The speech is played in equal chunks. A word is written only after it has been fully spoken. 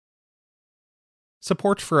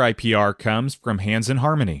Support for IPR comes from Hands in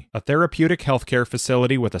Harmony, a therapeutic healthcare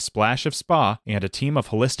facility with a splash of spa and a team of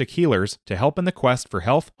holistic healers to help in the quest for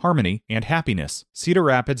health, harmony, and happiness. Cedar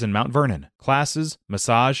Rapids and Mount Vernon. Classes,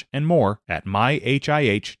 massage, and more at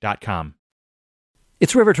myhih.com.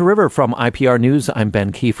 It's River to River from IPR News. I'm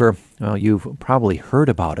Ben Kiefer. Well, you've probably heard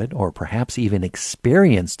about it or perhaps even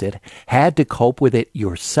experienced it, had to cope with it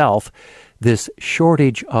yourself, this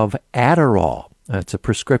shortage of Adderall. It's a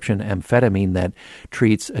prescription amphetamine that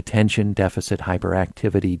treats attention deficit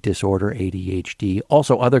hyperactivity disorder, ADHD,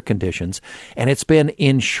 also other conditions. And it's been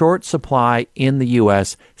in short supply in the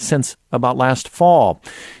U.S. since about last fall.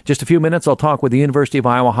 Just a few minutes, I'll talk with the University of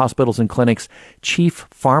Iowa Hospitals and Clinics Chief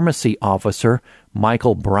Pharmacy Officer,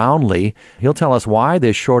 Michael Brownlee. He'll tell us why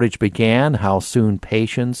this shortage began, how soon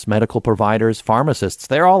patients, medical providers, pharmacists,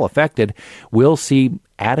 they're all affected, will see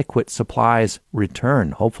adequate supplies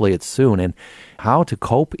return. Hopefully it's soon. And how to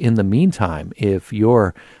cope in the meantime if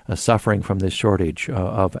you're suffering from this shortage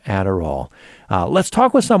of Adderall. Let's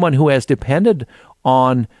talk with someone who has depended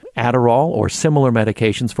on Adderall or similar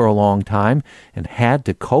medications for a long time and had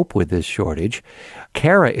to cope with this shortage.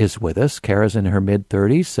 Kara is with us. Kara's in her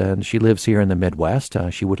mid-30s, and she lives here in the Midwest.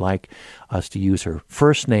 She would like us to use her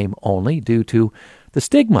first name only due to the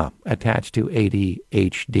stigma attached to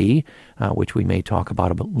ADHD, which we may talk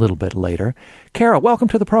about a little bit later. Kara, welcome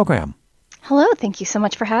to the program. Hello, thank you so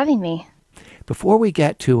much for having me. Before we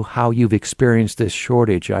get to how you've experienced this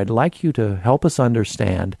shortage, I'd like you to help us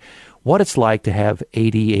understand what it's like to have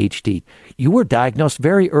ADHD. You were diagnosed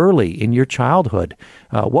very early in your childhood.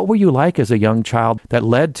 What were you like as a young child that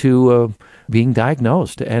led to being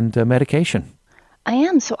diagnosed and medication? I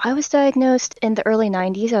am. So I was diagnosed in the early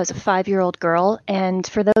 90s. I was a 5-year-old girl. And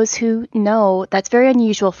for those who know, that's very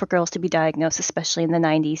unusual for girls to be diagnosed, especially in the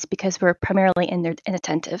 90s, because we're primarily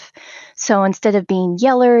inattentive. So instead of being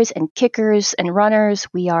yellers and kickers and runners,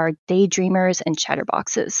 we are daydreamers and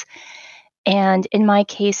chatterboxes. And in my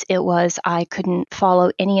case, it was I couldn't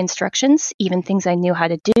follow any instructions, even things I knew how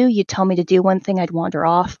to do. You'd tell me to do one thing, I'd wander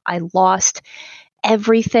off. I lost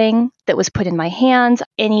everything that was put in my hands.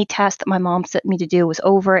 Any task that my mom set me to do was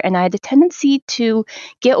over. And I had a tendency to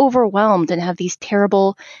get overwhelmed and have these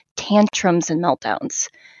terrible tantrums and meltdowns.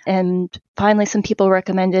 And finally, some people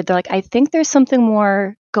recommended, they're like, I think there's something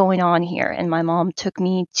more going on here. And my mom took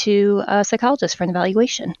me to a psychologist for an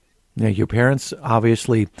evaluation. Now, your parents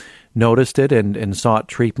obviously noticed it and sought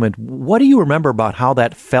treatment. What do you remember about how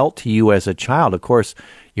that felt to you as a child? Of course,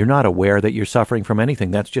 you're not aware that you're suffering from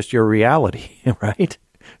anything. That's just your reality, right?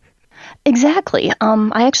 Exactly.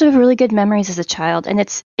 I actually have really good memories as a child, and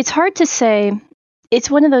it's hard to say. It's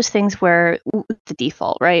one of those things where the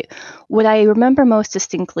default, right? What I remember most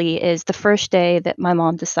distinctly is the first day that my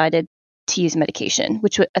mom decided to use medication,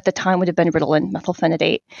 which at the time would have been Ritalin,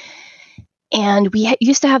 methylphenidate. And we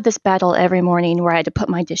used to have this battle every morning where I had to put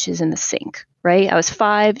my dishes in the sink, right? I was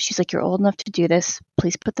 5. She's like, you're old enough to do this.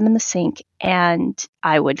 Please put them in the sink. And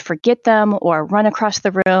I would forget them or run across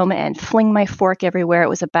the room and fling my fork everywhere. It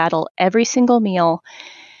was a battle every single meal.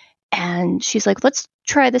 And she's like, let's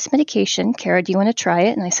try this medication. Kara, do you want to try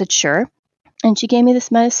it? And I said, sure. And she gave me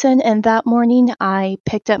this medicine. And that morning I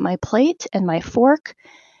picked up my plate and my fork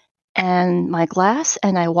and my glass,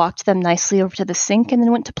 and I walked them nicely over to the sink and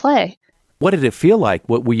then went to play. What did it feel like?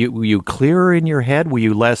 What were you clearer in your head? Were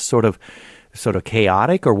you less sort of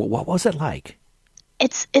chaotic, or what was it like?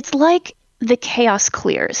 It's like the chaos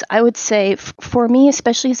clears. I would say for me,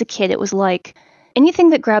 especially as a kid, it was like anything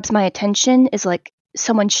that grabs my attention is like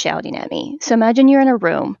someone shouting at me. So imagine you're in a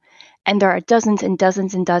room and there are dozens and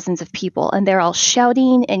dozens and dozens of people, and they're all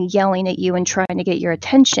shouting and yelling at you and trying to get your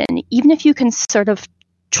attention. Even if you can sort of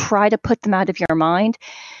try to put them out of your mind,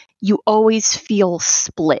 you always feel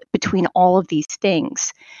split between all of these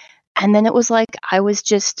things. And then it was like I was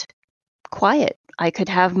just quiet. I could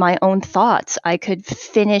have my own thoughts. I could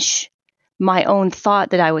finish my own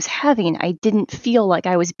thought that I was having. I didn't feel like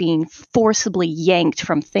I was being forcibly yanked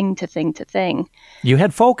from thing to thing to thing. You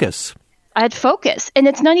had focus. I had focus. And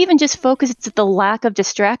it's not even just focus, it's the lack of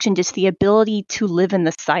distraction, just the ability to live in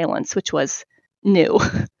the silence, which was new.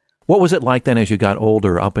 What was it like then as you got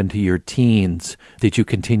older, up into your teens? Did you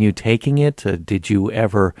continue taking it? Did you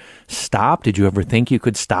ever stop? Did you ever think you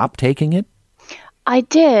could stop taking it? I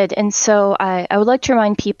did. And so I would like to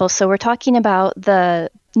remind people, so we're talking about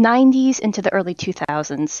the 90s into the early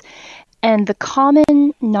 2000s. And the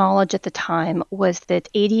common knowledge at the time was that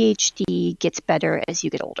ADHD gets better as you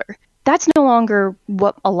get older. That's no longer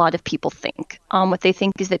what a lot of people think. What they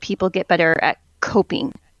think is that people get better at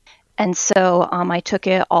coping. And so I took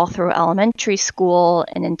it all through elementary school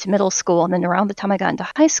and into middle school. And then around the time I got into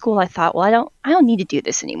high school, I thought, well, I don't need to do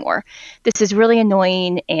this anymore. This is really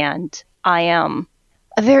annoying, and I am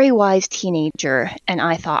a very wise teenager, and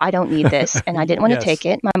I thought, I don't need this, and I didn't want to Yes. take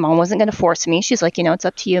it. My mom wasn't going to force me. She's like, it's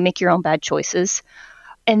up to you. Make your own bad choices.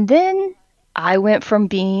 And then I went from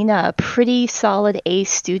being a pretty solid A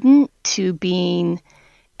student to being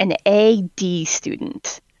an AD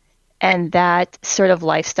student. And that sort of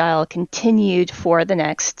lifestyle continued for the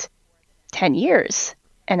next 10 years.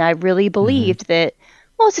 And I really believed that,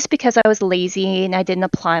 well, it's just because I was lazy and I didn't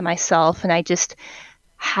apply myself, and I just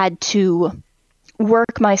had to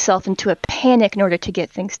work myself into a panic in order to get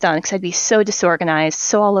things done, because I'd be so disorganized,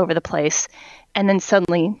 so all over the place. And then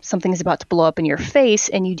suddenly something is about to blow up in your face,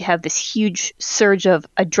 and you'd have this huge surge of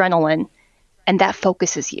adrenaline, and that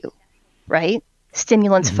focuses you, right?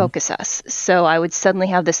 Stimulants focus us. So I would suddenly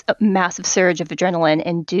have this massive surge of adrenaline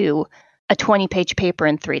and do a 20-page paper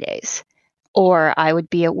in 3 days. Or I would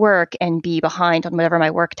be at work and be behind on whatever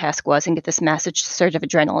my work task was and get this massive surge of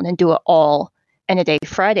adrenaline and do it all in a day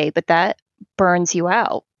Friday. But that burns you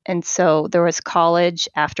out. And so there was college,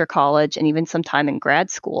 after college, and even some time in grad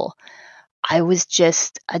school. I was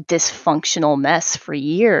just a dysfunctional mess for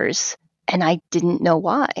years, and I didn't know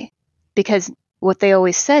why. Because what they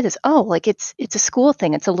always said is, it's a school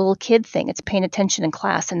thing, it's a little kid thing, it's paying attention in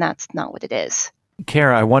class, and that's not what it is.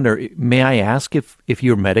 Kara, I wonder, may I ask if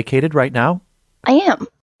you're medicated right now? I am.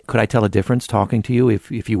 Could I tell a difference talking to you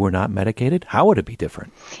if you were not medicated? How would it be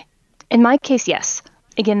different? In my case, yes.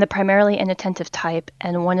 Again, the primarily inattentive type,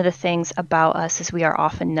 and one of the things about us is we are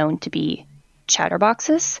often known to be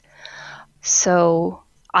chatterboxes. So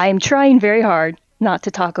I'm trying very hard not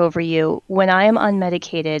to talk over you. When I am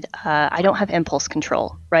unmedicated, I don't have impulse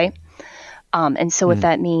control, right? And so what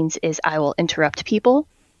that means is I will interrupt people.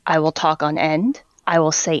 I will talk on end. I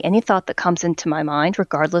will say any thought that comes into my mind,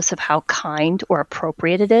 regardless of how kind or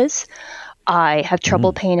appropriate it is. I have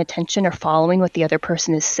trouble paying attention or following what the other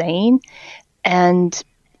person is saying. And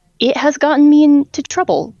it has gotten me into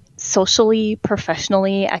trouble socially,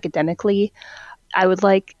 professionally, academically. I would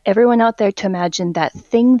like everyone out there to imagine that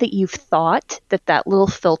thing that you've thought, that little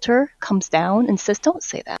filter comes down and says, don't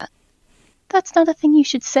say that. That's not a thing you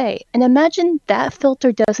should say. And imagine that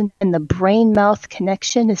filter doesn't, and the brain-mouth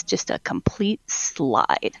connection is just a complete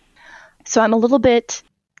slide. So I'm a little bit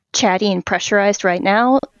chatty and pressurized right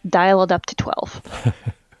now. Dial it up to 12.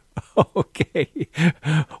 Okay.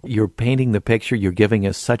 You're painting the picture. You're giving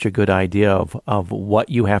us such a good idea of what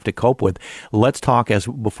you have to cope with. Let's talk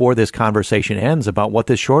before this conversation ends about what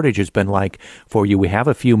this shortage has been like for you. We have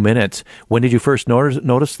a few minutes. When did you first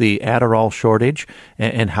notice the Adderall shortage,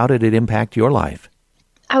 and how did it impact your life?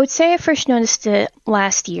 I would say I first noticed it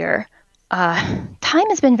last year. Time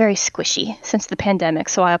has been very squishy since the pandemic,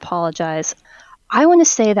 so I apologize. I want to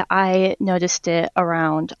say that I noticed it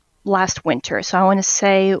around last winter. So I want to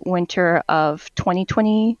say winter of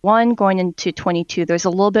 2021 going into 22. There's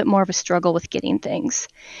a little bit more of a struggle with getting things.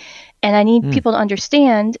 And I need people to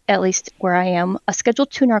understand, at least where I am, a Schedule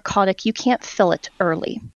II narcotic, you can't fill it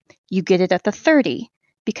early. You get it at the 30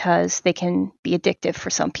 because they can be addictive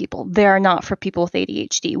for some people. They are not for people with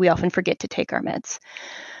ADHD. We often forget to take our meds.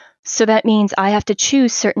 So that means I have to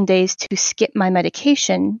choose certain days to skip my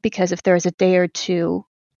medication, because if there is a day or two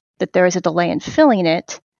that there is a delay in filling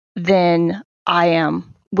it, then I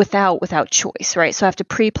am without choice, right? So I have to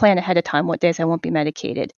pre-plan ahead of time what days I won't be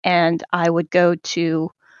medicated. And I would go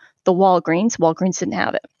to the Walgreens. Walgreens didn't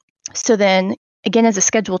have it. So then, again, as a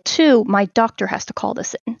Schedule II, my doctor has to call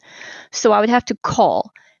this in. So I would have to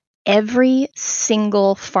call every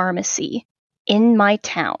single pharmacy in my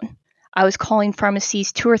town. I was calling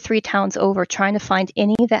pharmacies 2 or 3 towns over, trying to find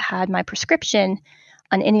any that had my prescription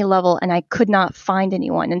on any level, and I could not find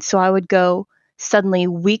anyone. And so I would go suddenly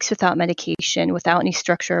weeks without medication, without any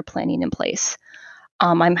structure or planning in place.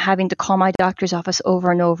 I'm having to call my doctor's office over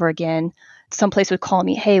and over again. Someplace would call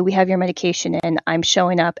me, hey, we have your medication in. I'm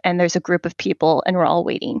showing up, and there's a group of people, and we're all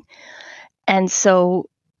waiting. And so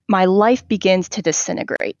my life begins to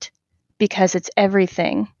disintegrate, because it's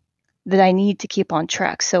everything that I need to keep on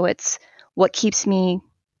track. So it's what keeps me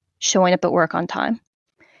showing up at work on time.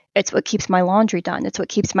 It's what keeps my laundry done. It's what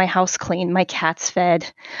keeps my house clean, my cats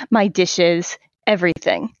fed, my dishes,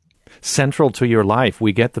 everything. Central to your life.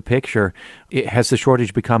 We get the picture. Has the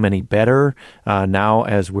shortage become any better now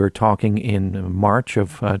as we're talking in March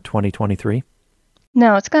of 2023?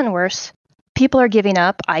 No, it's gotten worse. People are giving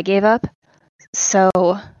up. I gave up. So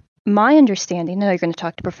my understanding, I know you're going to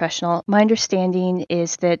talk to a professional, my understanding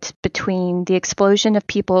is that between the explosion of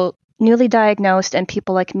people newly diagnosed and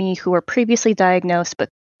people like me who were previously diagnosed but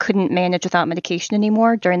couldn't manage without medication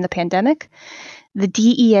anymore during the pandemic, the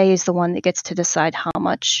DEA is the one that gets to decide how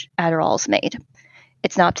much Adderall is made.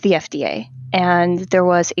 It's not up to the FDA. And there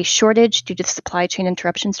was a shortage due to the supply chain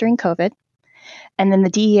interruptions during COVID. And then the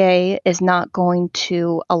DEA is not going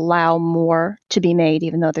to allow more to be made,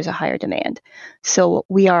 even though there's a higher demand. So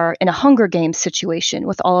we are in a Hunger Games situation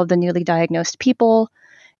with all of the newly diagnosed people,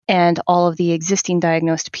 and all of the existing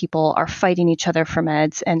diagnosed people are fighting each other for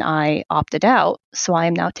meds, and I opted out. So I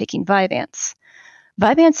am now taking Vyvanse.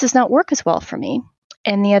 Vyvanse does not work as well for me.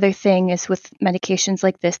 And the other thing is with medications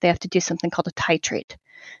like this, they have to do something called a titrate.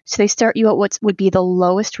 So they start you at what would be the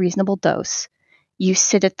lowest reasonable dose. You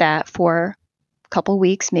sit at that for a couple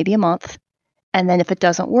weeks, maybe a month. And then if it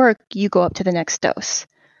doesn't work, you go up to the next dose.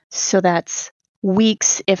 So that's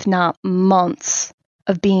weeks, if not months,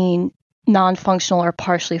 of being non-functional or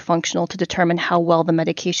partially functional to determine how well the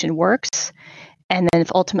medication works. And then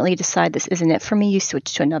if ultimately you decide this isn't it for me, you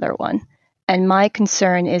switch to another one. And my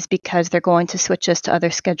concern is because they're going to switch us to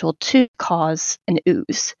other Schedule II cause an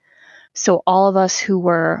ooze. So all of us who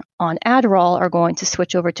were on Adderall are going to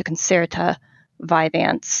switch over to Concerta,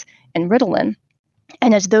 Vyvanse, and Ritalin.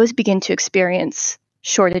 And as those begin to experience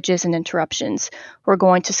shortages and interruptions, we're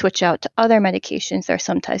going to switch out to other medications that are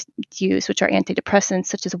sometimes used, which are antidepressants,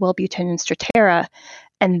 such as Wellbutrin and Strattera,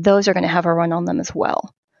 and those are going to have a run on them as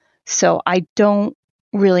well. So I don't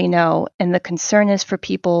really know, and the concern is for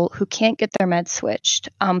people who can't get their meds switched.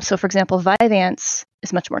 So for example, Vyvanse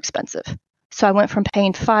is much more expensive. So I went from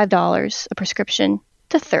paying $5 a prescription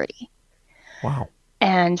to $30. Wow.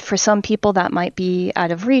 And for some people that might be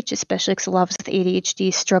out of reach, especially because a lot of us with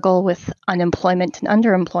ADHD struggle with unemployment and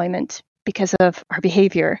underemployment because of our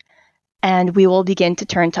behavior. And we will begin to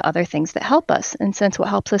turn to other things that help us. And since what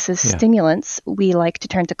helps us is stimulants, we like to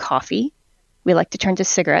turn to coffee. We like to turn to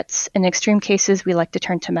cigarettes. In extreme cases, we like to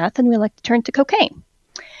turn to meth, and we like to turn to cocaine.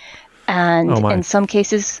 And in some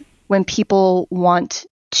cases, when people want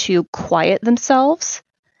to quiet themselves,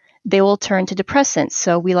 they will turn to depressants.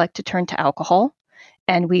 So we like to turn to alcohol,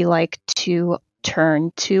 and we like to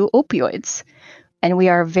turn to opioids. And we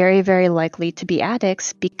are very, very likely to be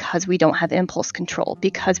addicts because we don't have impulse control,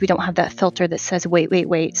 because we don't have that filter that says,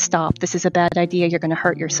 wait, stop, this is a bad idea, you're going to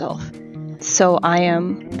hurt yourself. So I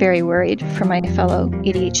am very worried for my fellow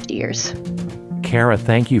ADHDers. Kara,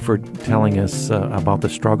 thank you for telling us about the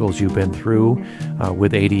struggles you've been through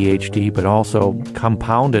with ADHD, but also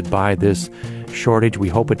compounded by this shortage. We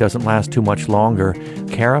hope it doesn't last too much longer.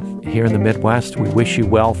 Kara, here in the Midwest, we wish you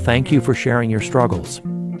well. Thank you for sharing your struggles.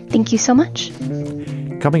 Thank you so much.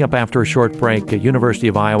 Coming up after a short break, University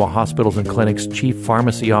of Iowa Hospitals and Clinics Chief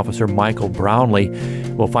Pharmacy Officer Michael Brownlee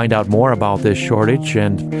will find out more about this shortage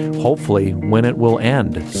and hopefully when it will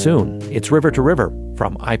end soon. It's River to River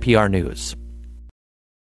from IPR News.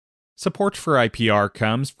 Support for IPR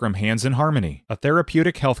comes from Hands in Harmony, a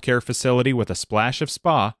therapeutic healthcare facility with a splash of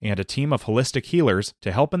spa and a team of holistic healers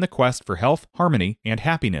to help in the quest for health, harmony, and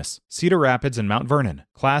happiness. Cedar Rapids and Mount Vernon.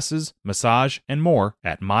 Classes, massage, and more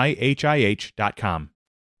at myhih.com.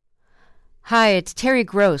 Hi, it's Terry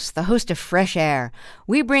Gross, the host of Fresh Air.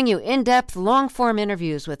 We bring you in-depth, long-form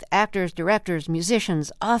interviews with actors, directors,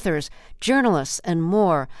 musicians, authors, journalists, and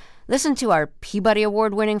more. Listen to our Peabody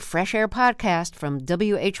Award-winning Fresh Air podcast from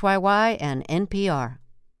WHYY and NPR.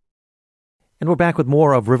 And we're back with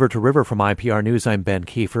more of River to River from IPR News. I'm Ben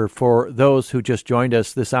Kiefer. For those who just joined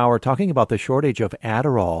us this hour, talking about the shortage of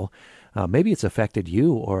Adderall, maybe it's affected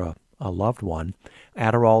you or a loved one.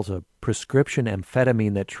 Adderall's a prescription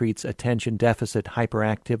amphetamine that treats attention deficit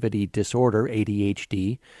hyperactivity disorder,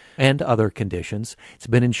 ADHD, and other conditions. It's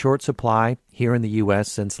been in short supply here in the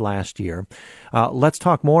U.S. since last year. Let's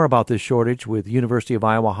talk more about this shortage with University of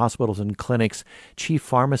Iowa Hospitals and Clinics Chief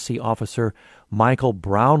Pharmacy Officer Michael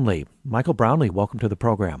Brownlee. Michael Brownlee, welcome to the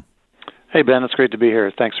program. Hey, Ben, it's great to be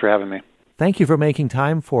here. Thanks for having me. Thank you for making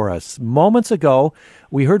time for us. Moments ago,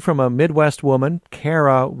 we heard from a Midwest woman,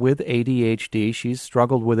 Kara, with ADHD. She's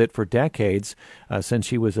struggled with it for decades since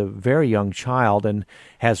she was a very young child and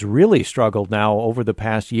has really struggled now over the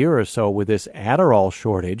past year or so with this Adderall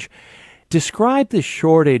shortage. Describe the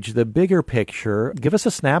shortage, the bigger picture. Give us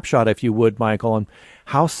a snapshot, if you would, Michael, on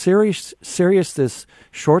how serious this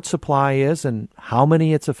short supply is and how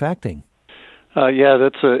many it's affecting.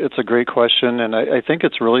 It's a great question, and I think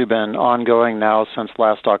it's really been ongoing now since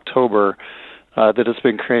last October, that it's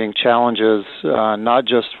been creating challenges, not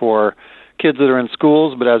just for kids that are in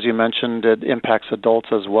schools, but as you mentioned, it impacts adults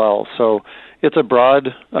as well. So it's a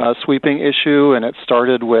broad, sweeping issue, and it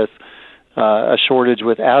started with a shortage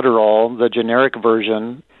with Adderall, the generic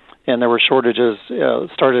version, and there were shortages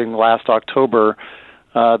starting last October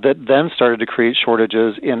that then started to create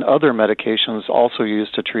shortages in other medications also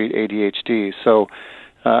used to treat ADHD. So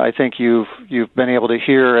I think you've been able to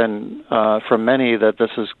hear and from many that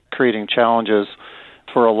this is creating challenges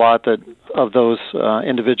for a lot of those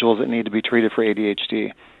individuals that need to be treated for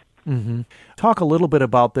ADHD. Mm-hmm. Talk a little bit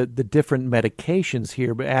about the different medications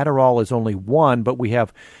here. Adderall is only one, but we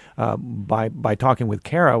have, by talking with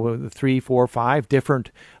Kara, 3, 4, 5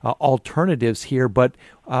 different alternatives here. But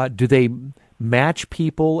do they match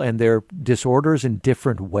people and their disorders in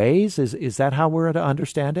different ways? Is that how we're to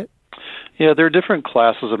understand it? Yeah, there are different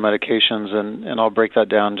classes of medications, and I'll break that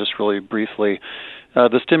down just really briefly.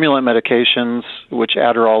 The stimulant medications, which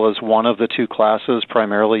Adderall is one of the two classes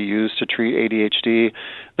primarily used to treat ADHD,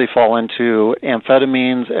 they fall into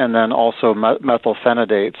amphetamines and then also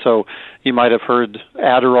methylphenidate. So you might have heard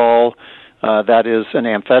Adderall, that is an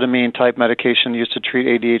amphetamine-type medication used to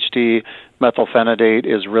treat ADHD. Methylphenidate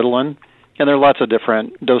is Ritalin. And there are lots of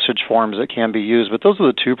different dosage forms that can be used, but those are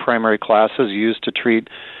the two primary classes used to treat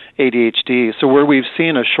ADHD. So where we've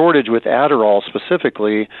seen a shortage with Adderall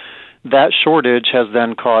specifically, that shortage has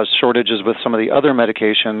then caused shortages with some of the other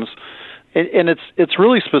medications, and it's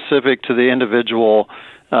really specific to the individual,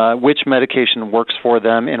 which medication works for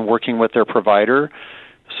them in working with their provider.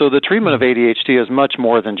 So the treatment of ADHD is much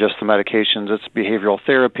more than just the medications. It's behavioral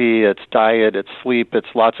therapy, it's diet, it's sleep, it's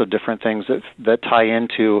lots of different things that tie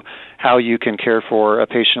into how you can care for a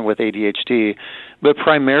patient with ADHD. But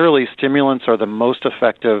primarily, stimulants are the most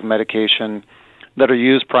effective medication that are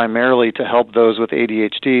used primarily to help those with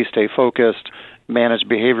ADHD stay focused, manage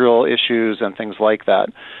behavioral issues, and things like that.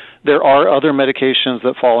 There are other medications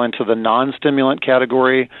that fall into the non-stimulant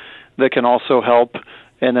category that can also help,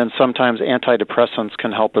 and then sometimes antidepressants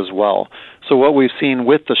can help as well. So what we've seen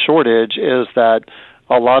with the shortage is that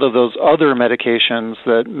a lot of those other medications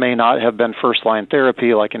that may not have been first-line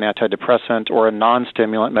therapy, like an antidepressant or a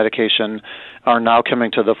non-stimulant medication, are now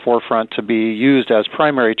coming to the forefront to be used as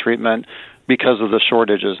primary treatment because of the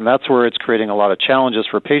shortages. And that's where it's creating a lot of challenges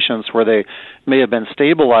for patients where they may have been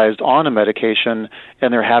stabilized on a medication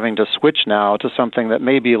and they're having to switch now to something that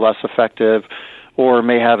may be less effective or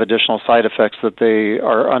may have additional side effects that they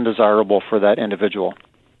are undesirable for that individual.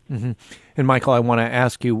 Mm-hmm. And Michael, I want to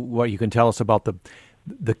ask you what you can tell us about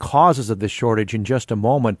the causes of this shortage in just a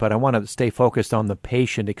moment, but I want to stay focused on the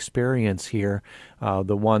patient experience here,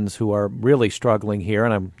 the ones who are really struggling here,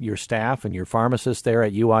 and your staff and your pharmacists there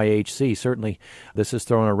at UIHC. Certainly, this has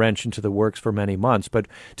thrown a wrench into the works for many months, but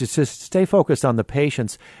to stay focused on the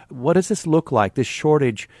patients, what does this look like, this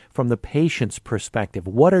shortage from the patient's perspective?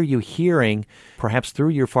 What are you hearing, perhaps through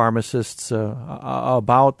your pharmacists,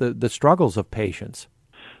 about the struggles of patients?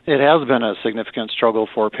 It has been a significant struggle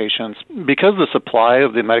for patients. Because the supply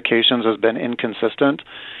of the medications has been inconsistent,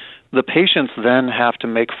 the patients then have to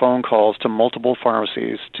make phone calls to multiple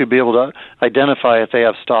pharmacies to be able to identify if they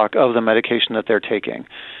have stock of the medication that they're taking.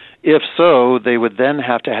 If so, they would then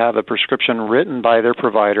have to have a prescription written by their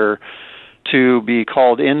provider to be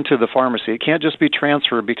called into the pharmacy. It can't just be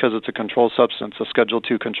transferred because it's a controlled substance, a Schedule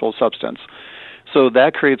II controlled substance. So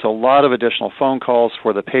that creates a lot of additional phone calls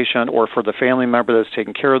for the patient or for the family member that's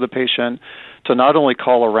taking care of the patient to not only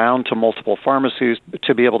call around to multiple pharmacies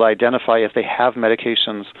to be able to identify if they have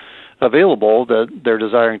medications available that they're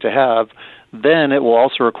desiring to have, then it will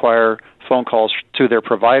also require phone calls to their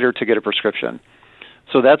provider to get a prescription.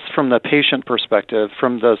 So that's from the patient perspective.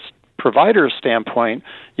 From the provider's standpoint,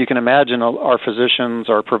 you can imagine our physicians,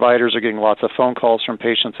 our providers are getting lots of phone calls from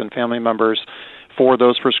patients and family members for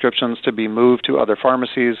those prescriptions to be moved to other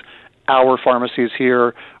pharmacies. Our pharmacies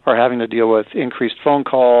here are having to deal with increased phone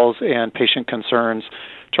calls and patient concerns,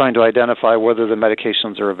 trying to identify whether the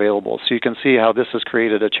medications are available. So you can see how this has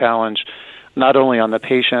created a challenge not only on the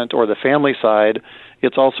patient or the family side,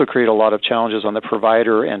 it's also created a lot of challenges on the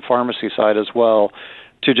provider and pharmacy side as well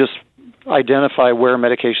to just identify where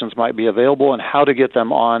medications might be available and how to get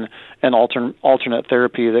them on an alternate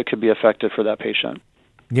therapy that could be effective for that patient.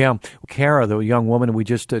 Yeah, Kara, the young woman we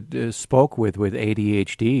just spoke with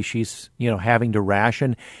ADHD, she's having to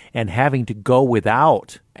ration and having to go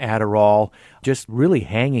without Adderall, just really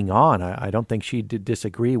hanging on. I don't think she'd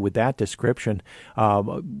disagree with that description.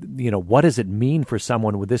 What does it mean for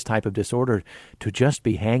someone with this type of disorder to just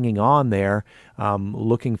be hanging on there,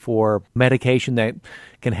 looking for medication that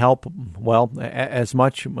can help? Well, as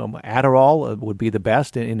much Adderall would be the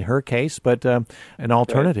best in her case, but an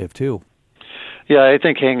alternative too. Yeah, I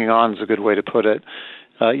think hanging on is a good way to put it.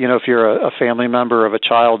 If you're a family member of a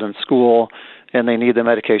child in school and they need the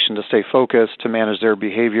medication to stay focused, to manage their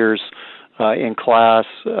behaviors in class,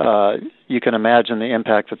 you can imagine the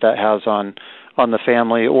impact that has on the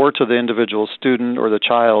family or to the individual student or the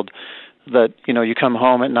child. that, you come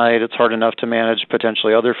home at night, it's hard enough to manage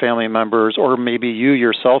potentially other family members, or maybe you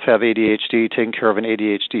yourself have ADHD, taking care of an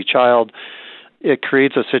ADHD child. It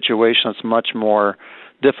creates a situation that's much more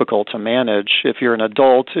difficult to manage. If you're an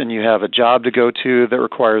adult and you have a job to go to that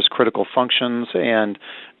requires critical functions and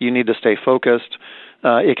you need to stay focused,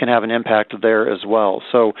 it can have an impact there as well.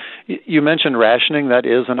 So you mentioned rationing. That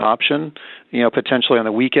is an option. Potentially on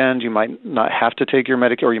the weekend, you might not have to take your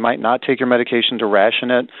medication, or you might not take your medication to ration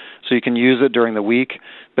it, so you can use it during the week.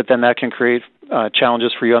 But then that can create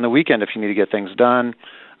challenges for you on the weekend if you need to get things done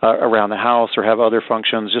around the house or have other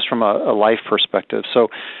functions just from a life perspective. So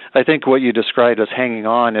I think what you described as hanging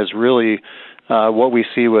on is really what we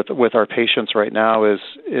see with our patients right now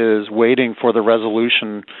is waiting for the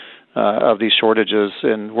resolution of these shortages.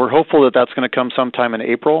 And we're hopeful that that's going to come sometime in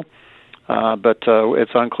April, but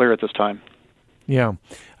it's unclear at this time. Yeah.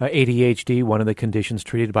 ADHD, one of the conditions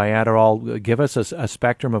treated by Adderall. Give us a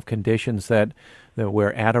spectrum of conditions that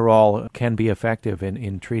where Adderall can be effective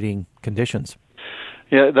in treating conditions.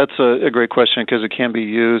 Yeah, that's a great question because it can be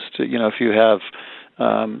used, if you have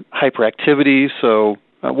hyperactivity. So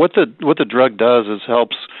what the drug does is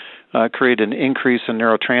helps create an increase in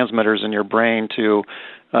neurotransmitters in your brain to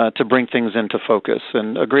bring things into focus.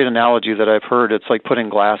 And a great analogy that I've heard, it's like putting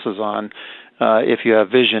glasses on if you have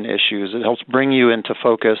vision issues. It helps bring you into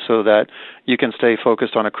focus so that you can stay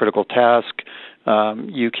focused on a critical task.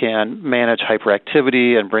 You can manage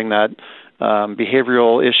hyperactivity and bring that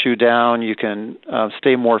behavioral issue down. You can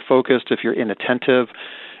stay more focused if you're inattentive.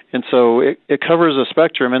 And so it covers a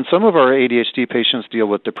spectrum. And some of our ADHD patients deal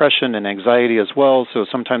with depression and anxiety as well. So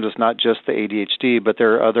sometimes it's not just the ADHD, but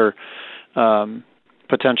there are other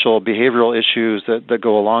potential behavioral issues that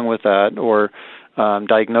go along with that, or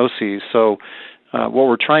diagnoses. So what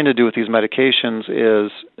we're trying to do with these medications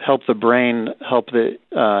is help the brain, help the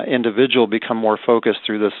individual become more focused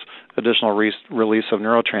through this additional release of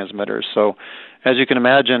neurotransmitters. So as you can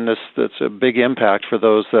imagine, that's a big impact for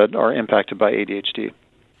those that are impacted by ADHD.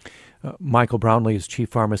 Michael Brownlee is Chief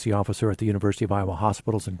Pharmacy Officer at the University of Iowa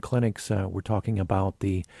Hospitals and Clinics. We're talking about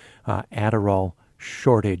the Adderall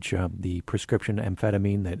shortage, the prescription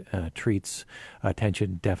amphetamine that treats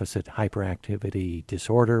attention deficit hyperactivity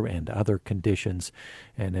disorder and other conditions.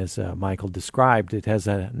 And as Michael described, it has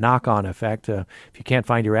a knock-on effect. If you can't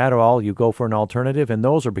find your Adderall, you go for an alternative, and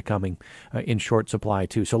those are becoming in short supply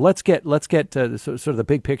too. So let's get sort of the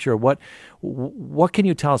big picture of what can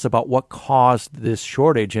you tell us about what caused this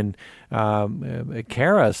shortage? And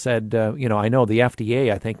Kara said, I know the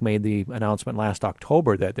FDA, I think, made the announcement last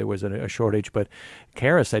October that there was a shortage, but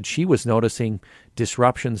Kara said she was noticing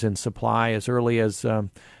disruptions in supply as early as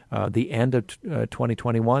the end of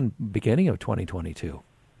 2021, beginning of 2022.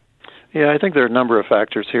 Yeah, I think there are a number of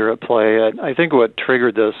factors here at play. I think what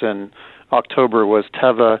triggered this in October was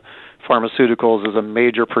Teva Pharmaceuticals is a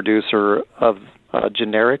major producer of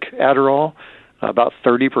generic Adderall, about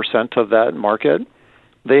 30% of that market.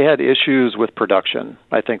 They had issues with production.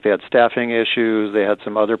 I think they had staffing issues. They had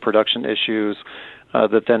some other production issues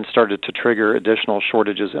that then started to trigger additional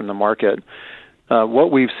shortages in the market.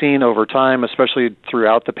 What we've seen over time, especially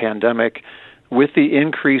throughout the pandemic, with the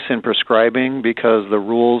increase in prescribing, because the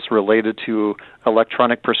rules related to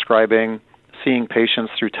electronic prescribing, seeing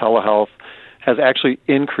patients through telehealth, has actually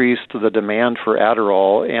increased the demand for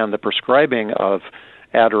Adderall and the prescribing of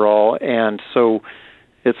Adderall. And so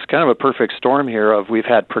it's kind of a perfect storm here of we've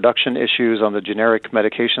had production issues on the generic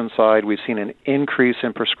medication side. We've seen an increase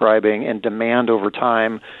in prescribing and demand over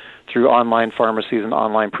time through online pharmacies and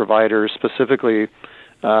online providers, specifically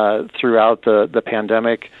throughout the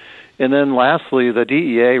pandemic. And then lastly, the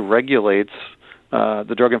DEA regulates,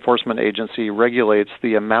 the Drug Enforcement Agency regulates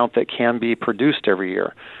the amount that can be produced every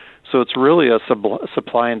year. So it's really a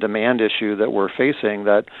supply and demand issue that we're facing,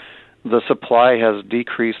 that the supply has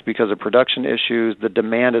decreased because of production issues. The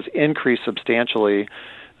demand has increased substantially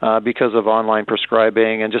because of online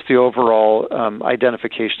prescribing and just the overall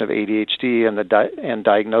identification of ADHD and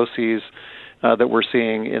diagnoses that we're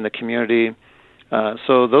seeing in the community.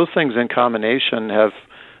 So those things in combination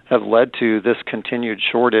have led to this continued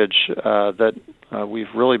shortage that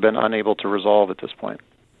we've really been unable to resolve at this point.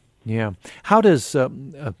 Yeah. How does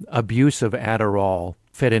abuse of Adderall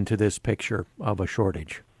fit into this picture of a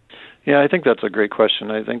shortage? Yeah, I think that's a great question.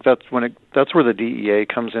 I think that's where the DEA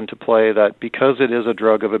comes into play, that because it is a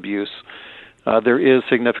drug of abuse, there is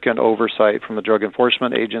significant oversight from the Drug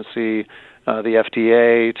Enforcement Agency, the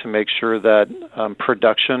FDA, to make sure that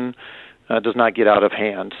production does not get out of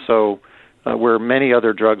hand. So where many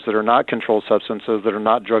other drugs that are not controlled substances, that are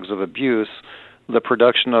not drugs of abuse, the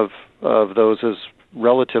production of those is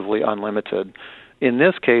relatively unlimited. in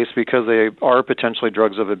this case, because they are potentially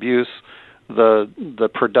drugs of abuse, the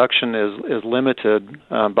production is limited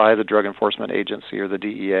by the Drug Enforcement Agency or the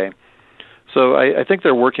DEA. So I think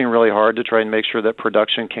they're working really hard to try and make sure that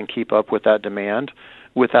production can keep up with that demand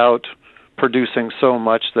without producing so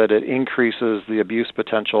much that it increases the abuse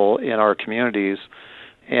potential in our communities.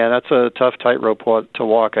 And that's a tough tightrope to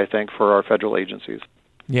walk, I think, for our federal agencies.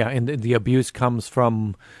 Yeah, and the abuse comes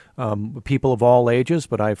from people of all ages,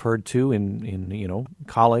 but I've heard too in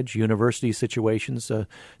college, university situations,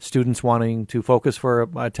 students wanting to focus for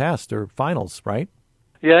a test or finals, right?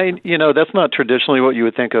 Yeah, that's not traditionally what you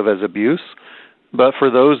would think of as abuse, but for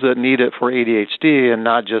those that need it for ADHD and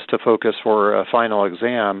not just to focus for a final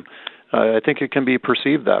exam, I think it can be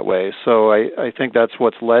perceived that way. So I think that's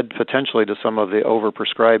what's led potentially to some of the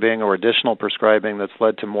over-prescribing or additional prescribing that's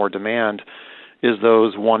led to more demand, is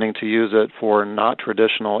those wanting to use it for not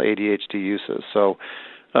traditional ADHD uses. So,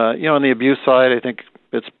 on the abuse side, I think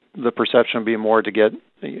it's the perception would be more to get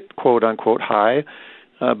quote-unquote high.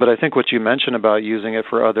 But I think what you mentioned about using it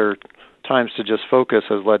for other times to just focus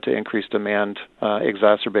has led to increased demand,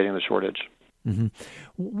 exacerbating the shortage. Mm-hmm.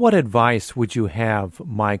 What advice would you have,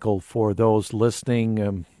 Michael, for those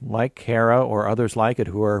listening like Kara or others like it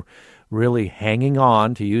who are really hanging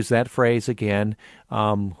on, to use that phrase again,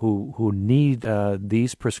 who need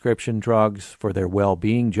these prescription drugs for their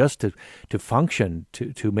well-being, just to function,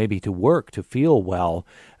 to maybe to work, to feel well,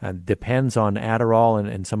 depends on Adderall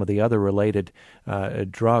and some of the other related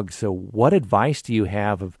drugs. So what advice do you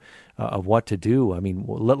have of what to do? I mean,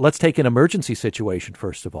 let's take an emergency situation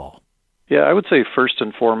first of all. Yeah, I would say first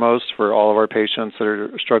and foremost for all of our patients that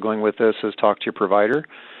are struggling with this is talk to your provider,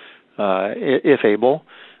 if able.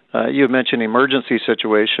 You had mentioned emergency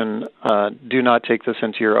situation. Do not take this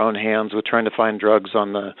into your own hands with trying to find drugs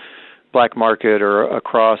on the black market or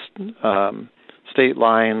across state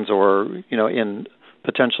lines or, in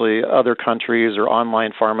potentially other countries or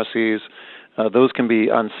online pharmacies. Those can be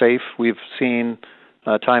unsafe. We've seen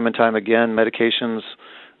time and time again medications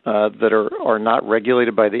that are not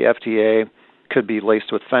regulated by the FDA could be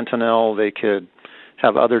laced with fentanyl. They could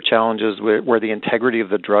have other challenges where the integrity of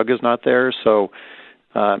the drug is not there. So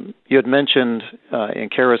you had mentioned in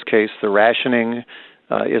Kara's case the rationing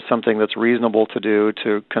is something that's reasonable to do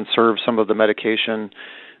to conserve some of the medication.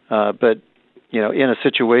 But in a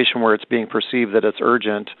situation where it's being perceived that it's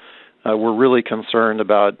urgent, we're really concerned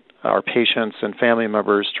about our patients and family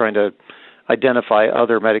members trying to identify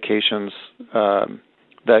other medications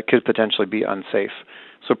that could potentially be unsafe.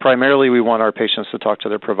 So primarily we want our patients to talk to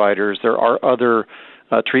their providers. There are other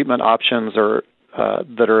treatment options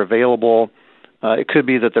that are available. It could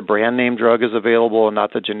be that the brand name drug is available and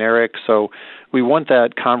not the generic. So we want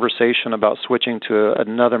that conversation about switching to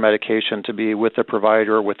another medication to be with the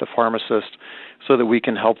provider or with the pharmacist so that we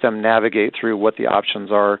can help them navigate through what the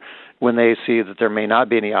options are. When they see that there may not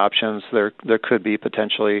be any options, there could be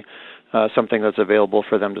potentially something that's available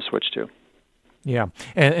for them to switch to. Yeah,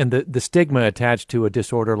 and the stigma attached to a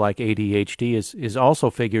disorder like ADHD is also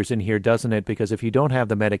figures in here, doesn't it? Because if you don't have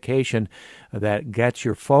the medication that gets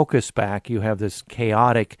your focus back, you have this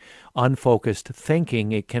chaotic, unfocused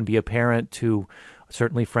thinking. It can be apparent to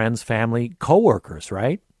certainly friends, family, coworkers,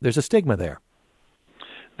 right? There's a stigma there.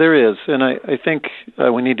 There is, and I think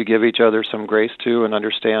we need to give each other some grace, too, and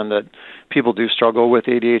understand that people do struggle with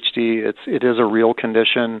ADHD. It is a real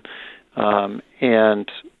condition,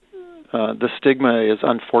 and the stigma is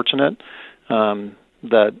unfortunate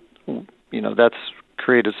that, that's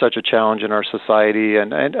created such a challenge in our society.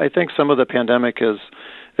 And I think some of the pandemic has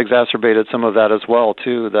exacerbated some of that as well,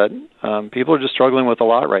 too, that people are just struggling with a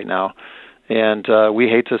lot right now. And we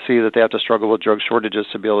hate to see that they have to struggle with drug shortages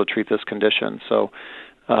to be able to treat this condition. So,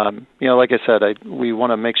 like I said, we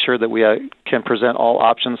want to make sure that we can present all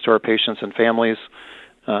options to our patients and families.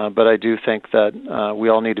 But I do think that we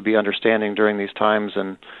all need to be understanding during these times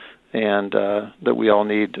and that we all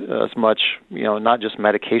need as much, not just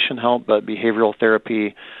medication help, but behavioral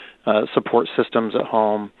therapy, support systems at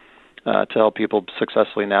home to help people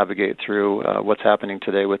successfully navigate through what's happening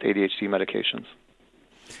today with ADHD medications.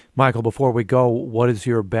 Michael, before we go, what is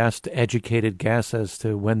your best educated guess as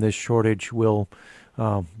to when this shortage will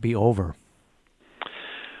be over?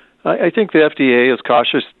 I think the FDA is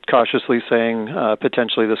cautiously saying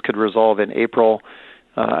potentially this could resolve in April.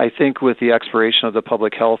 I think with the expiration of the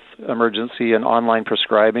public health emergency and online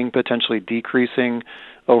prescribing potentially decreasing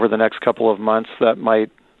over the next couple of months, that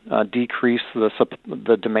might decrease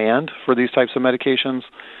the demand for these types of medications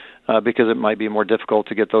because it might be more difficult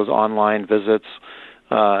to get those online visits.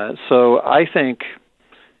 So I think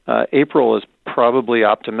April is probably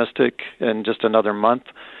optimistic in just another month.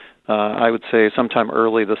 I would say sometime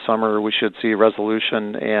early this summer we should see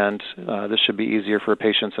resolution, and this should be easier for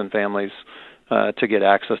patients and families to get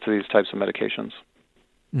access to these types of medications.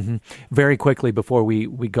 Mm-hmm. Very quickly before we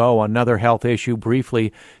go, another health issue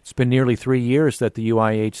briefly. It's been nearly 3 years that the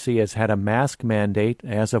UIHC has had a mask mandate.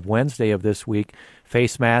 As of Wednesday of this week,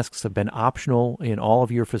 face masks have been optional in all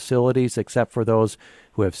of your facilities except for those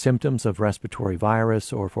who have symptoms of respiratory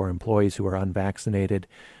virus or for employees who are unvaccinated.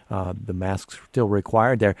 The masks are still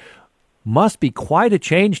required there. Must be quite a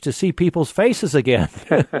change to see people's faces again.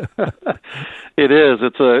 It is.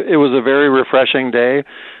 It was a very refreshing day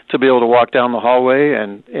to be able to walk down the hallway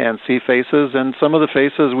and see faces, and some of the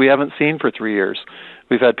faces we haven't seen for 3 years.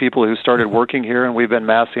 We've had people who started working here, and we've been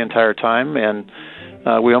masked the entire time, and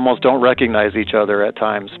we almost don't recognize each other at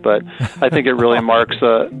times. But I think it really marks.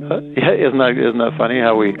 Isn't that funny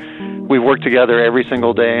how we work together every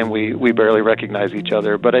single day and we barely recognize each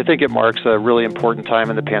other? But I think it marks a really important time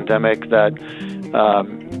in the pandemic that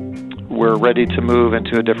we're ready to move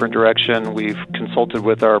into a different direction. We've consulted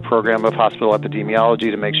with our program of hospital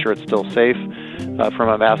epidemiology to make sure it's still safe from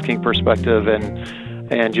a masking perspective.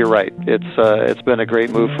 And you're right, it's been a great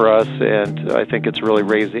move for us, and I think it's really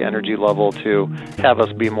raised the energy level to have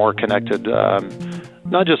us be more connected,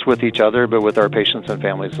 not just with each other, but with our patients and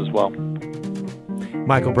families as well.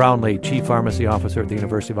 Michael Brownlee, Chief Pharmacy Officer at the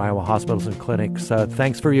University of Iowa Hospitals and Clinics.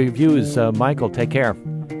 Thanks for your views, Michael. Take care.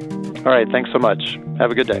 All right, thanks so much.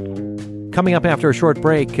 Have a good day. Coming up after a short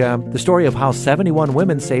break, the story of how 71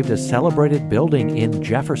 women saved a celebrated building in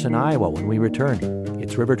Jefferson, Iowa when we return.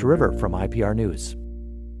 It's River to River from IPR News.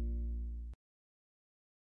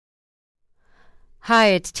 Hi,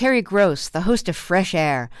 it's Terry Gross, the host of Fresh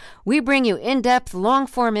Air. We bring you in-depth,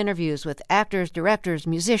 long-form interviews with actors, directors,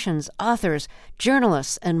 musicians, authors,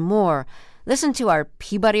 journalists, and more. Listen to our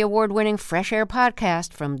Peabody Award-winning Fresh Air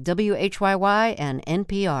podcast from WHYY and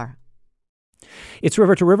NPR. It's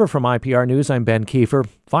River to River from IPR News. I'm Ben Kiefer.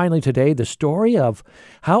 Finally today, the story of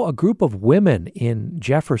how a group of women in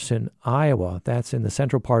Jefferson, Iowa, that's in the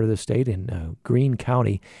central part of the state in Greene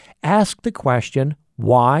County, asked the question,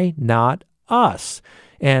 why not us?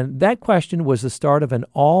 And that question was the start of an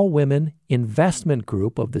all-women investment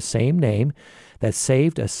group of the same name that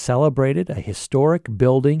saved a historic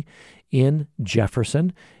building in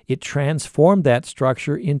Jefferson. It transformed that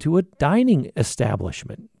structure into a dining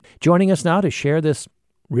establishment. Joining us now to share this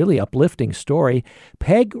really uplifting story,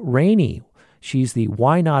 Peg Rainey. She's the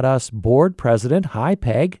Why Not Us board president. Hi,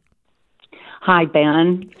 Peg. Hi,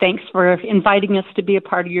 Ben. Thanks for inviting us to be a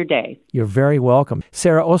part of your day. You're very welcome.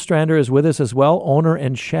 Sarah Ostrander is with us as well, owner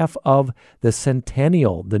and chef of the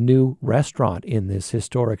Centennial, the new restaurant in this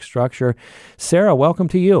historic structure. Sarah, welcome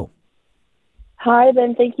to you. Hi,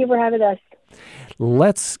 Ben. Thank you for having us.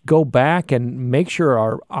 Let's go back and make sure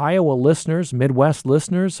our Iowa listeners, Midwest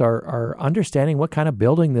listeners, are understanding what kind of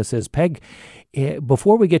building this is. Peg,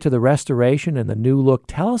 before we get to the restoration and the new look,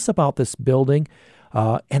 tell us about this building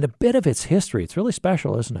and a bit of its history. It's really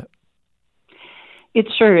special, isn't it? It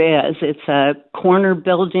sure is. It's a corner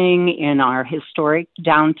building in our historic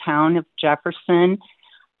downtown of Jefferson.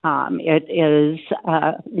 It is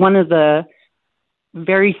one of the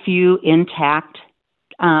very few intact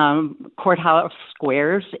courthouse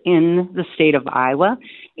squares in the state of Iowa.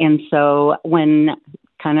 And so when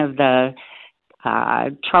kind of the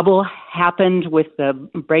trouble happened with the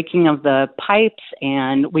breaking of the pipes,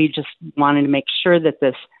 and we just wanted to make sure that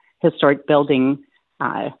this historic building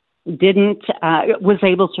was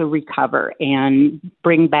able to recover and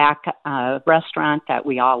bring back a restaurant that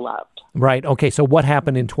we all loved. Right. Okay. So what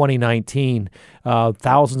happened in 2019?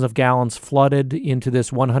 Thousands of gallons flooded into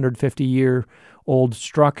this 150-year-old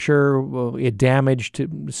structure. It damaged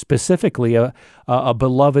specifically a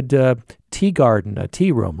beloved tea garden, a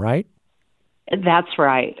tea room, right? That's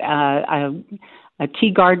right. A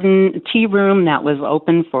tea garden, tea room that was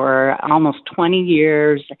open for almost 20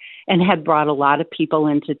 years and had brought a lot of people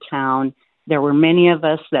into town. There were many of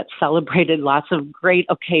us that celebrated lots of great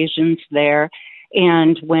occasions there.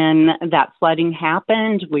 And when that flooding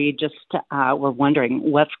happened, we just were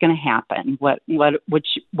wondering what's going to happen. What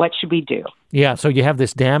should we do? Yeah, so you have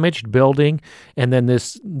this damaged building, and then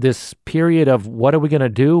this period of what are we going to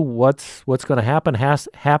do? What's going to happen? Has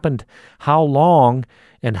happened how long,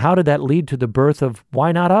 and how did that lead to the birth of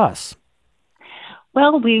Why Not Us?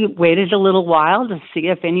 Well, we waited a little while to see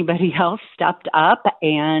if anybody else stepped up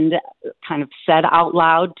and kind of said out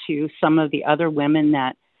loud to some of the other women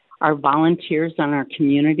that are volunteers in our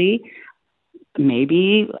community,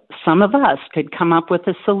 maybe some of us could come up with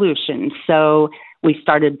a solution. So we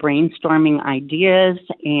started brainstorming ideas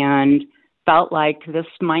and felt like this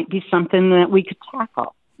might be something that we could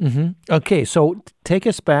tackle. Okay, so take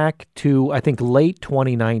us back to, I think, late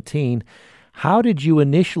 2019. How did you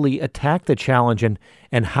initially attack the challenge,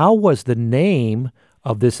 and how was the name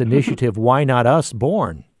of this initiative, Why Not Us,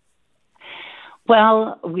 born?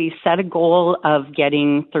 Well, we set a goal of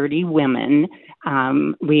getting 30 women.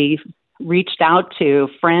 We reached out to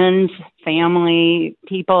friends, family,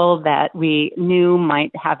 people that we knew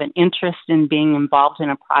might have an interest in being involved in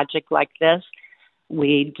a project like this.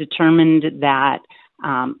 We determined that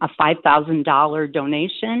a $5,000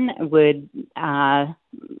 donation would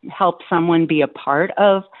help someone be a part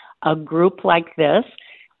of a group like this.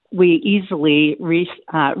 We easily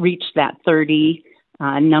reached that 30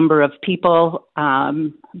 number of people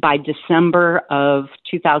by December of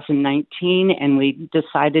 2019, and we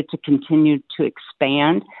decided to continue to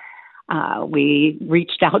expand. We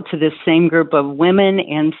reached out to this same group of women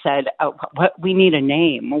and said, we need a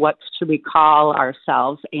name. What should we call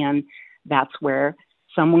ourselves? And that's where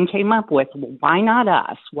someone came up with, why not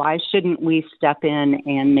us? Why shouldn't we step in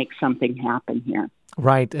and make something happen here?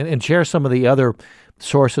 Right, and share some of the other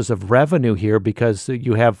sources of revenue here, because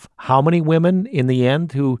you have how many women in the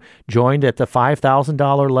end who joined at the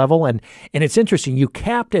 $5,000 level? And it's interesting, you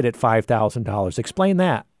capped it at $5,000. Explain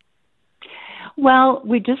that. Well,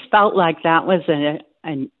 we just felt like that was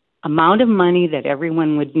an amount of money that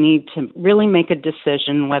everyone would need to really make a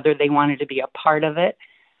decision whether they wanted to be a part of it.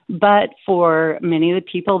 But for many of the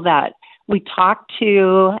people that we talked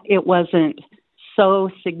to, it wasn't so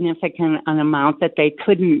significant an amount that they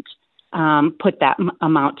couldn't put that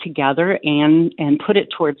amount together and put it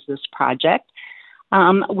towards this project.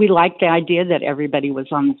 We liked the idea that everybody was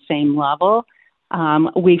on the same level.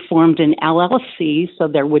 We formed an LLC, so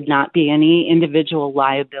there would not be any individual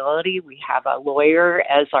liability. We have a lawyer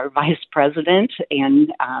as our vice president,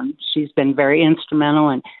 and she's been very instrumental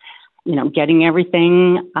in, getting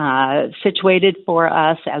everything situated for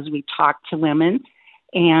us as we talk to women.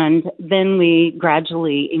 And then we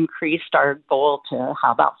gradually increased our goal to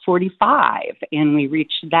how about 45, and we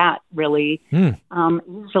reached that really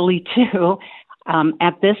easily too.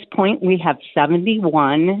 At this point, we have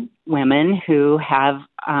 71 women who have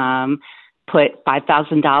put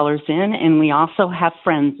 $5,000 in, and we also have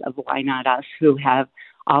friends of Why Not Us who have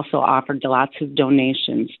also offered lots of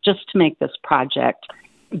donations just to make this project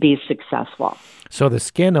be successful. So the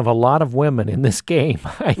skin of a lot of women in this game,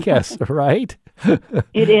 I guess, right?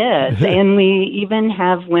 It is. And we even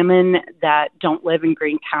have women that don't live in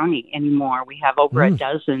Greene County anymore. We have over a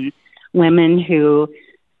dozen women who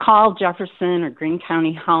called Jefferson or Greene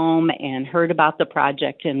County home and heard about the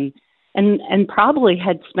project and probably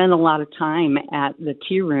had spent a lot of time at the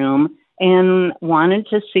tea room and wanted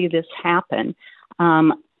to see this happen.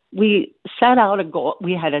 We set out a goal.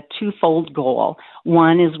 We had a twofold goal.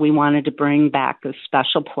 One is we wanted to bring back a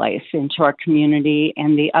special place into our community,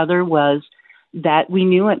 and the other was that we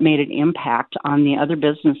knew it made an impact on the other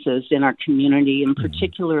businesses in our community, and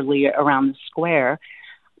particularly around the square.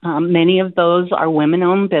 Many of those are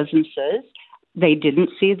women-owned businesses. They didn't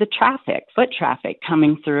see the foot traffic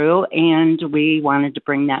coming through, and we wanted to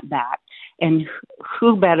bring that back. And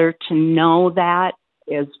who better to know that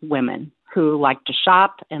is women who like to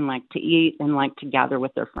shop and like to eat and like to gather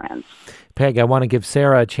with their friends. Peg, I want to give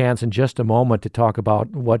Sarah a chance in just a moment to talk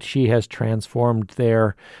about what she has transformed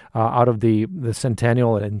there out of the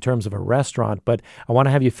Centennial in terms of a restaurant. But I want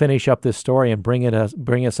to have you finish up this story and bring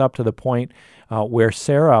us up to the point where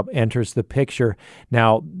Sarah enters the picture.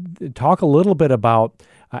 Now, talk a little bit about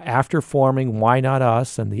after forming Why Not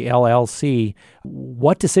Us and the LLC,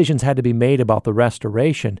 what decisions had to be made about the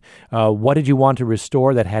restoration? What did you want to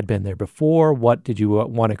restore that had been there before? What did you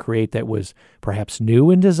want to create that was perhaps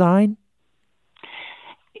new in design?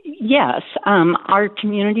 Yes. Our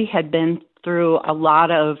community had been through a lot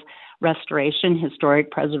of restoration,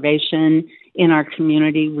 historic preservation in our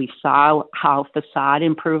community. We saw how facade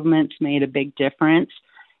improvements made a big difference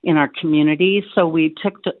in our community. So we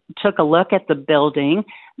took a look at the building.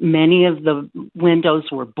 Many of the windows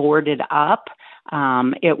were boarded up.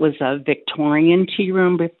 It was a Victorian tea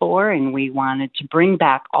room before, and we wanted to bring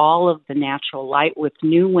back all of the natural light with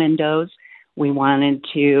new windows. We wanted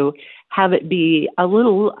to have it be a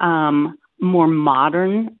little more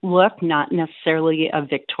modern look, not necessarily a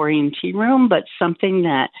Victorian tea room, but something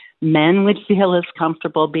that men would feel as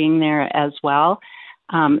comfortable being there as well.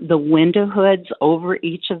 The window hoods over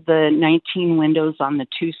each of the 19 windows on the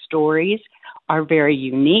 2 stories are very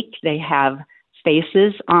unique. They have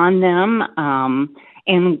faces on them,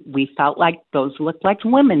 and we felt like those looked like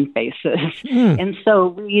women faces. And so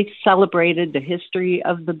we celebrated the history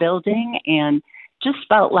of the building and just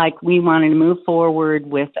felt like we wanted to move forward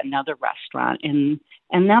with another restaurant. And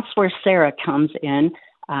that's where Sarah comes in.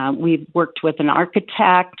 We've worked with an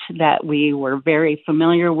architect that we were very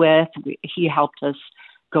familiar with. He helped us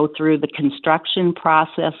go through the construction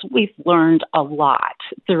process. We've learned a lot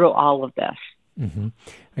through all of this. Mm-hmm.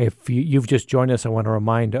 If you've just joined us, I want to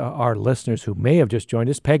remind our listeners who may have just joined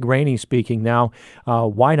us, Peg Rainey speaking now.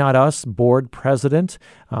 Why Not Us board president.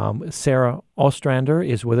 Sarah Ostrander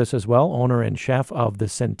is with us as well, owner and chef of the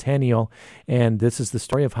Centennial. And this is the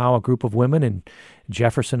story of how a group of women in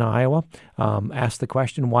Jefferson, Iowa, asked the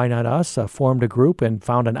question, why not us? Formed a group and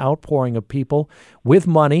found an outpouring of people with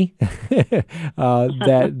money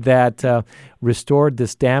that restored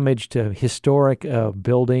this damaged historic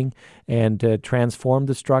building and transformed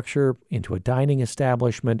the structure into a dining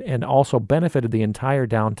establishment and also benefited the entire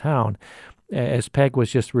downtown, as Peg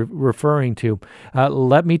was just referring to.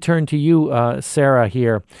 Let me turn to you, Sarah,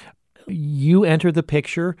 here. You entered the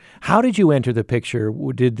picture. How did you enter the picture?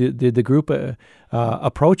 Did the group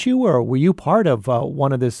approach you, or were you part of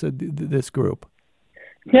one of this group?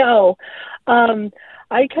 No,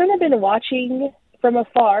 I kind of been watching from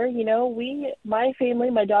afar. My family,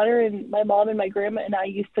 my daughter and my mom and my grandma and I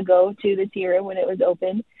used to go to the Tierra when it was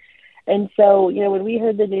open. And so, when we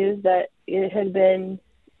heard the news that it had been,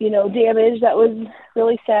 damaged, that was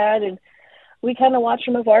really sad. And we kind of watched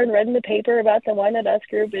from afar and read in the paper about the Why Not Us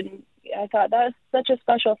group. And I thought that was such a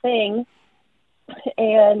special thing.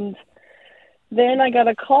 And then I got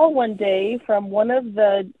a call one day from one of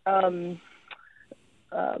the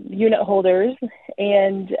unit holders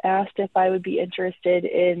and asked if I would be interested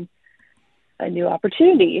in a new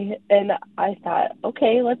opportunity. And I thought,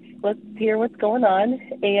 okay, let's hear what's going on.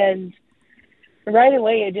 And right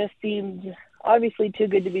away, it just seemed obviously too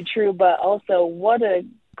good to be true, but also what a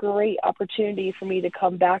great opportunity for me to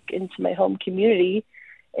come back into my home community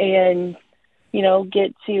and,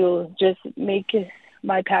 get to just make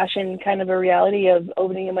my passion kind of a reality of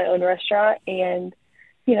opening my own restaurant and,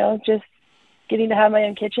 just getting to have my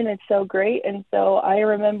own kitchen. It's so great. And so I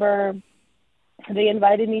remember they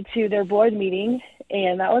invited me to their board meeting,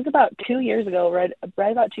 and that was about 2 years ago, right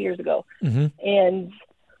about 2 years ago. Mm-hmm. And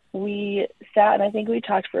we sat, and I think we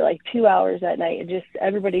talked for like 2 hours that night, and just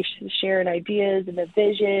everybody sharing ideas and a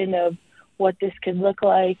vision of what this could look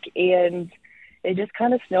like. And it just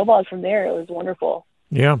kind of snowballed from there. It was wonderful.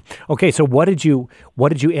 Yeah. Okay. So what did you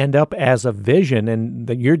end up as a vision? And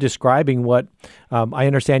you're describing what I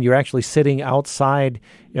understand. You're actually sitting outside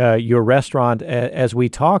your restaurant as we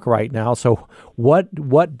talk right now. So what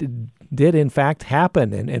did in fact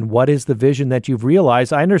happen, and what is the vision that you've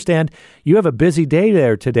realized? I understand you have a busy day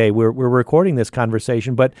there today. We're recording this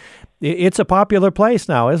conversation, but it's a popular place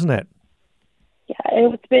now, isn't it? Yeah,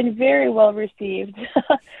 it's been very well received.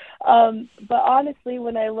 But honestly,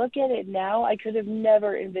 when I look at it now, I could have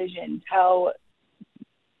never envisioned how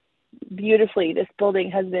beautifully this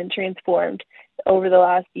building has been transformed over the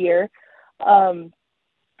last year.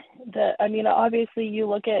 Obviously you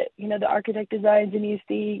look at, the architect designs and you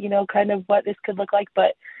see, kind of what this could look like,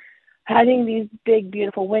 but having these big,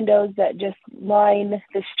 beautiful windows that just line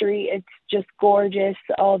the street, it's just gorgeous.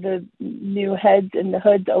 All the new heads and the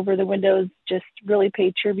hoods over the windows just really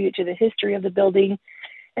pay tribute to the history of the building.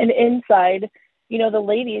 And inside, the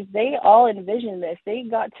ladies, they all envisioned this. They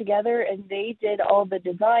got together and they did all the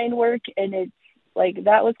design work, and it's like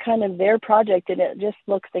that was kind of their project, and it just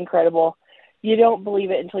looks incredible. You don't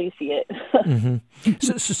believe it until you see it.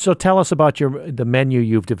 Mm-hmm. So tell us about the menu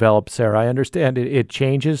you've developed, Sarah. I understand it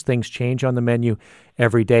changes. Things change on the menu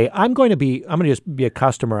every day. I'm going to just be a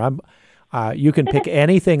customer. You can pick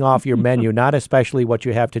anything off your menu, not especially what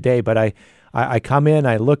you have today, but I come in,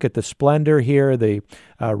 I look at the splendor here, the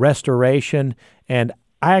restoration, and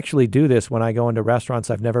I actually do this when I go into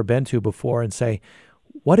restaurants I've never been to before and say,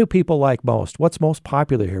 what do people like most? What's most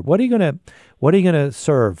popular here? What are you gonna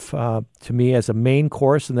serve to me as a main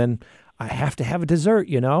course, and then I have to have a dessert,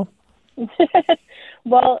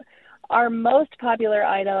 Well, our most popular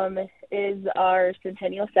item is our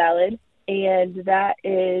Centennial salad, and that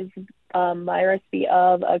is my recipe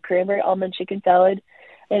of a cranberry almond chicken salad,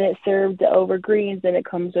 and it's served over greens, and it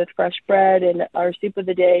comes with fresh bread and our soup of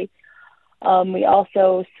the day. We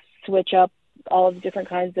also switch up all of the different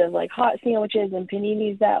kinds of like hot sandwiches and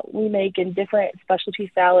paninis that we make, and different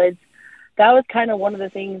specialty salads. That was kind of one of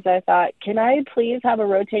the things I thought, can I please have a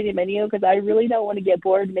rotating menu? Because I really don't want to get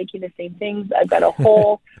bored making the same things. I've got a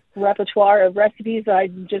whole repertoire of recipes that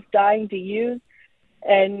I'm just dying to use.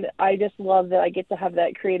 And I just love that I get to have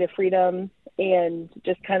that creative freedom and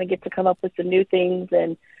just kind of get to come up with some new things.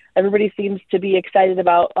 And everybody seems to be excited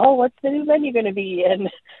about, what's the new menu going to be? And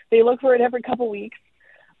they look for it every couple weeks.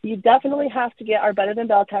 You definitely have to get our Better Than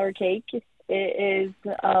Bell Tower cake. It is,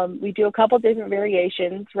 we do a couple different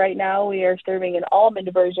variations. Right now we are serving an almond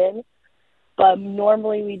version, but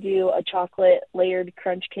normally we do a chocolate layered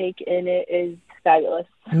crunch cake, and it is fabulous.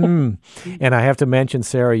 And I have to mention,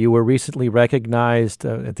 Sarah, you were recently recognized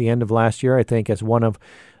at the end of last year, I think, as one of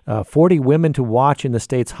 40 women to watch in the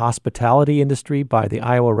state's hospitality industry by the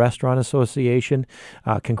Iowa Restaurant Association.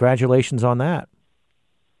 Congratulations on that.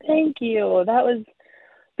 Thank you. That was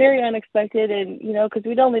very unexpected, and, because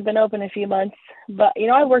we'd only been open a few months, but,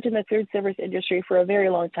 I worked in the food service industry for a very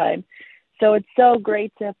long time. So it's so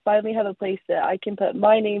great to finally have a place that I can put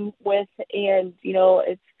my name with, and,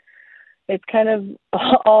 it's kind of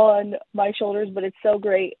all on my shoulders, but it's so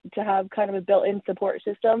great to have kind of a built-in support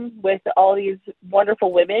system with all these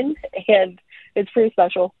wonderful women, and it's pretty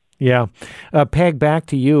special. Yeah. Peg, back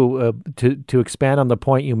to you to expand on the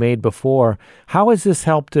point you made before. How has this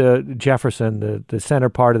helped Jefferson, the center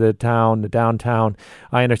part of the town, the downtown?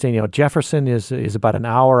 I understand, Jefferson is about an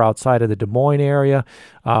hour outside of the Des Moines area,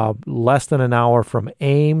 less than an hour from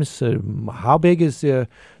Ames. How big is the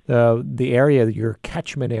area, your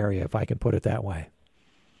catchment area, if I can put it that way?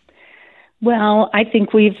 Well, I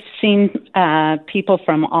think we've seen people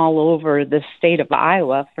from all over the state of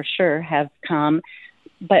Iowa, for sure, have come,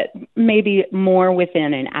 but maybe more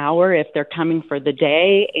within an hour if they're coming for the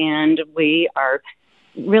day. And we are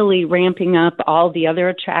really ramping up all the other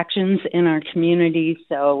attractions in our community.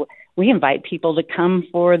 So we invite people to come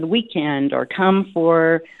for the weekend or come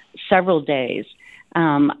for several days.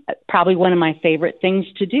 Probably one of my favorite things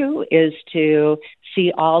to do is to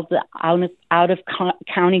see all the out of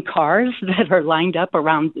county cars that are lined up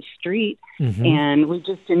around the street. Mm-hmm. And we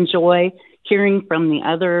just enjoy hearing from the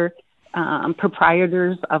other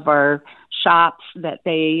proprietors of our shops that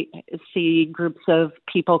they see groups of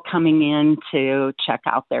people coming in to check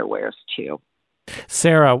out their wares too.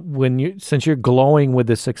 Sarah, since you're glowing with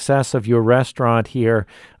the success of your restaurant here,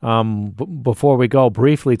 before we go,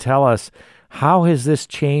 briefly tell us, how has this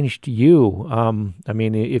changed you?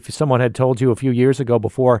 If someone had told you a few years ago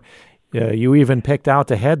before you even picked out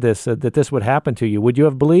to head this, that this would happen to you, would you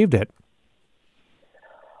have believed it?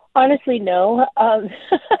 Honestly, no.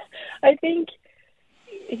 I think,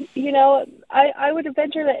 I would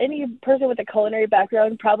venture that any person with a culinary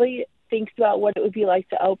background probably thinks about what it would be like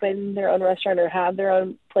to open their own restaurant or have their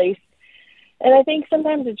own place. And I think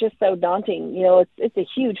sometimes it's just so daunting. It's a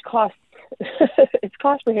huge cost. It's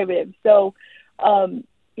cost prohibitive. So,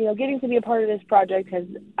 getting to be a part of this project has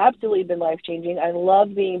absolutely been life-changing. I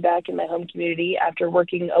love being back in my home community after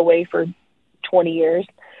working away for 20 years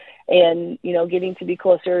and, getting to be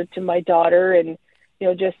closer to my daughter and,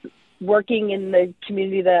 just working in the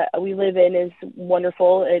community that we live in is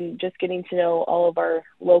wonderful, and just getting to know all of our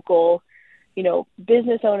local,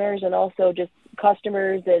 business owners and also just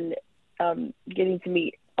customers and getting to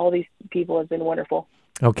meet all these people has been wonderful.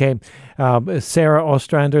 Okay. Sarah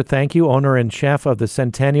Ostrander, thank you, owner and chef of the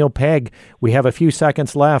Centennial. Peg, we have a few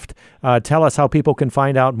seconds left. Tell us how people can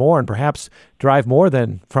find out more and perhaps drive more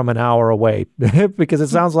than from an hour away, because it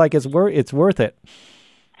sounds like it's worth it.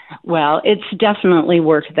 Well, it's definitely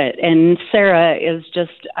worth it. And Sarah is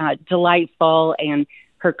just delightful, and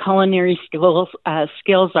her culinary skills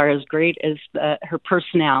are as great as her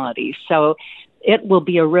personality. So it will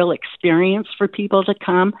be a real experience for people to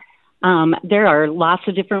come. There are lots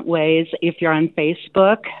of different ways. If you're on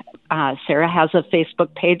Facebook, Sarah has a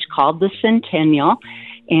Facebook page called The Centennial,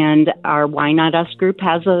 and our Why Not Us group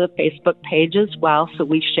has a Facebook page as well. So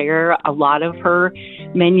we share a lot of her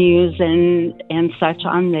menus and such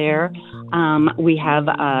on there. We have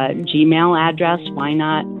a Gmail address,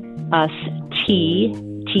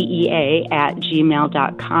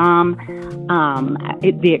 whynotustea@gmail.com.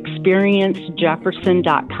 The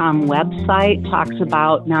ExperienceJefferson.com website talks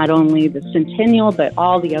about not only the Centennial, but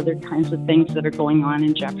all the other kinds of things that are going on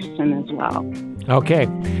in Jefferson as well. Okay,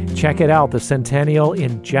 check it out, the Centennial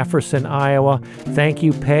in Jefferson, Iowa. Thank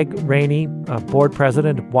you, Peg Rainey, board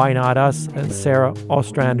president of Why Not Us, and Sarah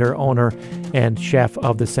Ostrander, owner and chef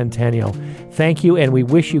of the Centennial. Thank you, and we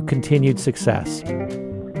wish you continued success.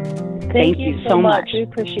 Thank you so much. We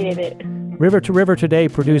appreciate it. River to River today,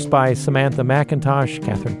 produced by Samantha McIntosh,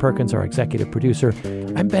 Catherine Perkins, our executive producer.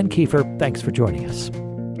 I'm Ben Kiefer. Thanks for joining us.